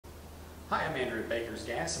Hi, I'm Andrew at Baker's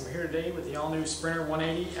Gas, and we're here today with the all-new Sprinter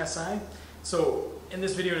 180 SI. So in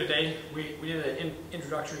this video today, we did an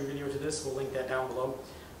introductory video to this. We'll link that down below.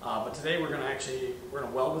 But today we're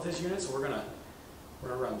gonna weld with this unit. So we're gonna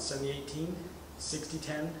run 7018,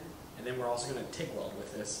 6010, and then we're also gonna TIG weld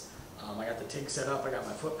with this. I got the TIG set up. I got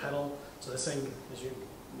my foot pedal. So this thing, as you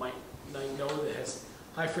might know, it has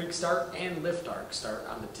high freak start and lift arc start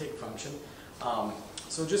on the TIG function.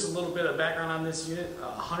 So just a little bit of background on this unit,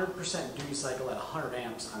 100% duty cycle at 100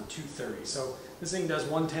 amps on 230. So this thing does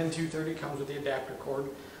 110, 230, comes with the adapter cord.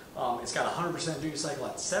 It's got 100% duty cycle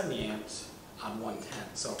at 70 amps on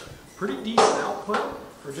 110. So pretty decent output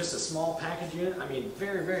for just a small package unit. I mean,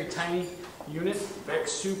 very, very tiny unit,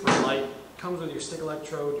 super light. Comes with your stick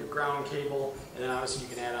electrode, your ground cable, and then obviously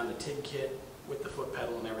you can add on the TIG kit with the foot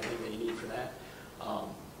pedal and everything that you need for that.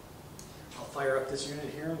 I'll fire up this unit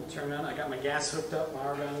here and we'll turn it on. I got my gas hooked up, my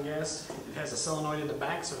argon gas. It has a solenoid in the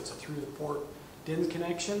back, so it's a through the port DIN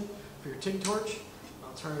connection for your TIG torch.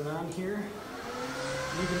 I'll turn it on here.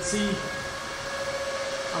 You can see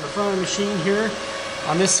on the front of the machine here,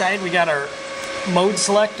 on this side we got our mode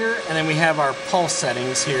selector and then we have our pulse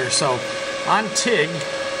settings here. So on TIG,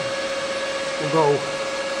 we'll go,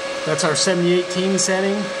 that's our 7018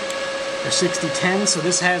 setting, or 6010. So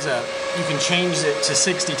this has you can change it to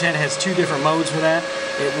 6010. It has two different modes for that.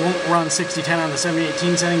 It won't run 6010 on the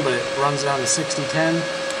 7018 setting, but it runs it on the 6010.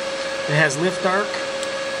 It has lift arc,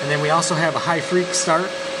 and then we also have a high freak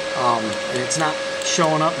start. And it's not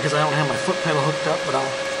showing up because I don't have my foot pedal hooked up, but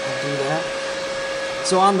I'll do that.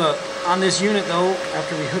 So on this unit though,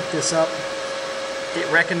 after we hook this up, it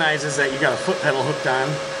recognizes that you got a foot pedal hooked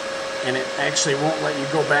on, and it actually won't let you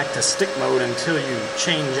go back to stick mode until you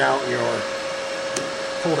change out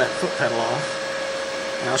pull that foot pedal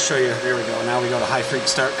off. And I'll show you, there we go. Now we go to high freak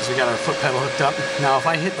start because we got our foot pedal hooked up. Now if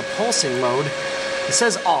I hit the pulsing mode, it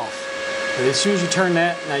says off. But as soon as you turn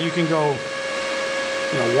that, now you can go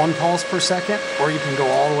 1 pulse per second, or you can go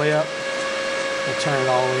all the way up. We'll turn it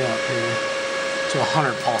all the way up here to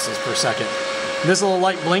 100 pulses per second. This little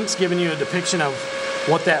light blink's giving you a depiction of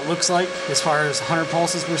what that looks like as far as 100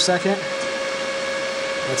 pulses per second.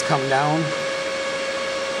 Let's come down.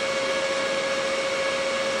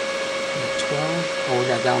 12. Oh, we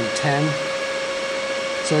got down to 10.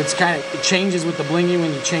 So it changes with the blinking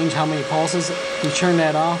when you change how many pulses. You turn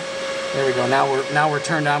that off. There we go. Now we're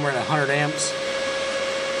turned on. We're at 100 amps.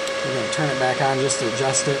 We're going to turn it back on just to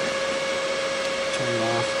adjust it. Turn it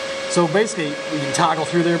off. So basically, you can toggle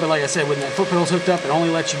through there. But like I said, when that foot pedal's hooked up, it only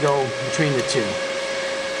lets you go between the two.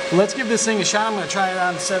 Let's give this thing a shot. I'm going to try it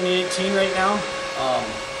on 7018 right now.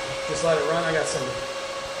 Just let it run. I got some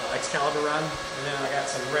Excalibur rod, and then I got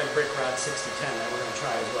some red brick rod 6010 that we're going to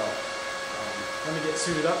try as well. Let me get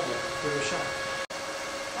suited up and give it a shot.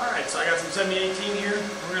 Alright, so I got some 7018 here.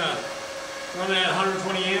 We're going to run it at 120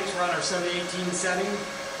 amps. We're on our 7018 setting.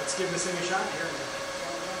 Let's give this thing a shot here.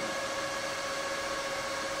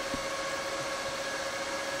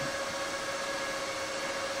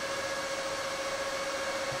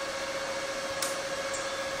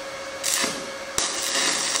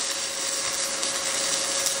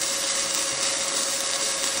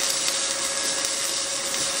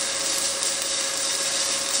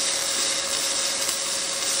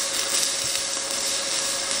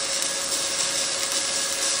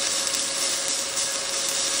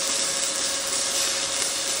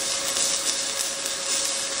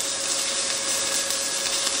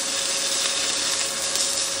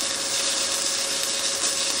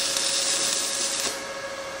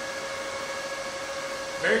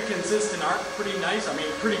 Very consistent arc, pretty nice. I mean,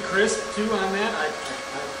 pretty crisp too on that. I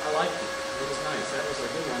like it. It was nice. That was a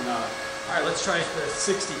good one. All right, let's try the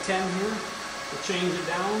 6010 here. We'll change it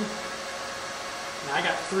down. Now I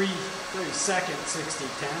got 3 second 6010,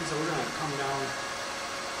 so we're gonna come down.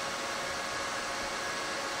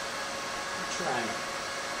 Try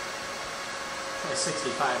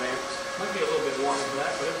 65 amps. Might be a little bit warm for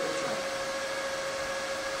that, but we'll try it.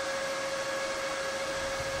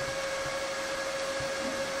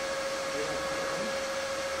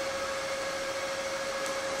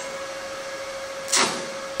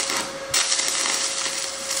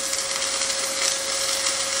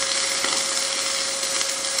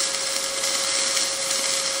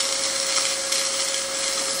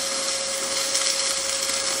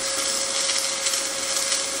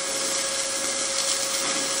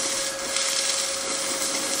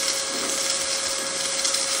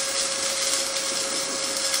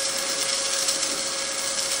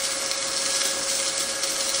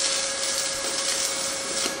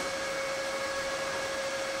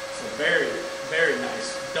 Very, very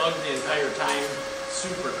nice. Dug the entire time.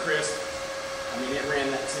 Super crisp. I mean, it ran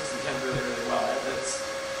that 6 and 10 really, really well. That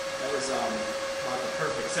was about the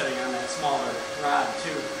perfect setting on that smaller rod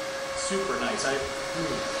too. Super nice. I put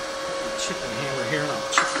my chipping hammer here and I'll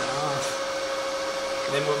chip that off.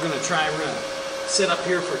 And then we're gonna sit up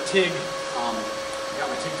here for TIG. Got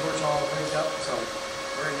my TIG torch all raised up, so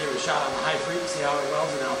we're gonna give it a shot on the high freak, see how it welds,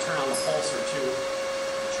 and then I'll turn on the pulser too.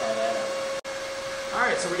 Try that out. All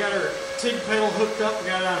right, so we got our TIG pedal hooked up. We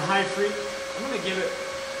got it on high freak. I'm gonna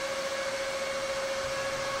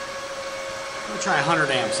try 100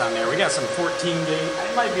 amps on there. We got some 14 gauge.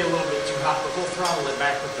 It might be a little bit too hot, but we'll throttle it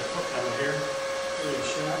back with the foot pedal here. Give it a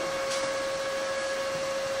shot.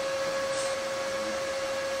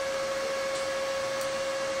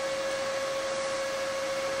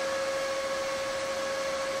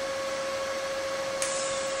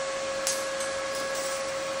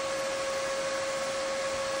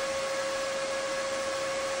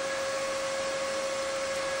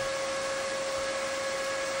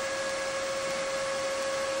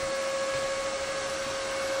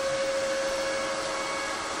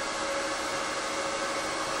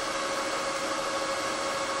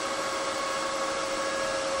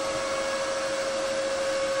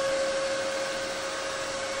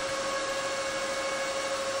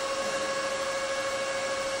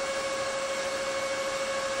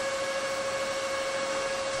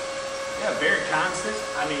 Yeah, very constant.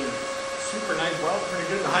 I mean, super nice weld, pretty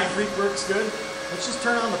good. The high freak works good. Let's just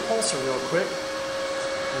turn on the pulser real quick,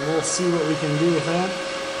 and we'll see what we can do with that.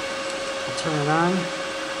 I'll turn it on.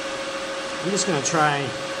 I'm just gonna try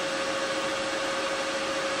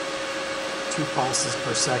 2 pulses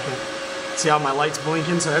per second. See how my light's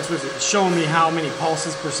blinking? So that's what's showing me how many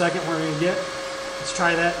pulses per second we're gonna get. Let's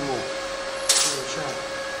try that and we'll give it a shot.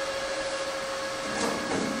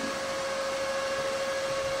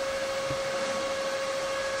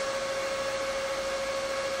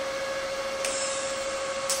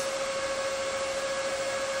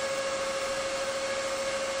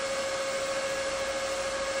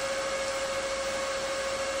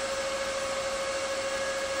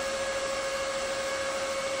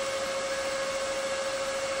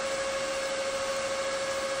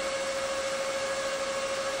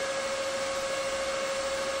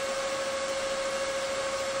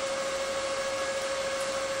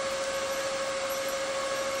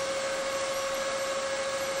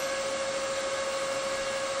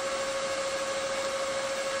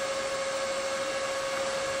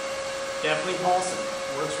 Definitely pulsing.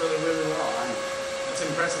 Works really, really well. That's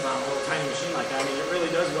impressive on a little tiny machine like that. I mean, it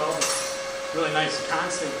really does well. It's really nice,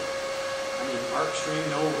 constant. I mean, arc stream,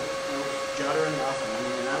 no judder and nothing. I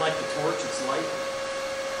mean, and I like the torch. It's light,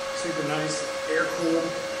 super nice, air cooled.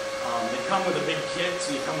 They come with a big kit,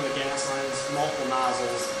 so you come with a gas lines, multiple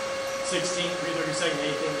nozzles, 16, 3/32,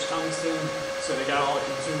 1/8" tungsten. So they got all the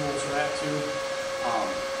consumables for that too.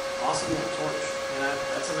 Awesome little torch, and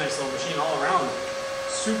that's a nice little machine all around.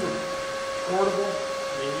 Super portable.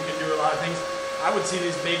 I mean, you can do a lot of things. I would see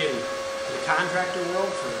these big in the contractor world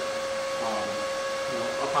for,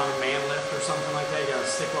 up on a man lift or something like that. You got to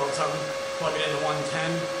stick weld something, plug it into 110.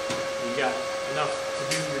 You got enough to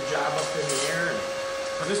do your job up in the air.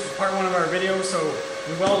 But this was part 1 of our video, so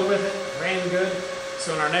we welded with it, ran good.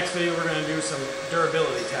 So in our next video, we're going to do some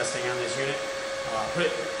durability testing on this unit. Put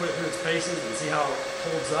it through its paces and see how it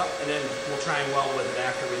holds up, and then we'll try and weld with it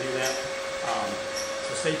after we do that.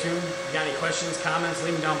 So stay tuned. If you got any questions, comments,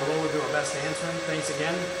 leave them down below. We'll do our best to answer them. Thanks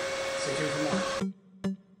again. Stay tuned for more.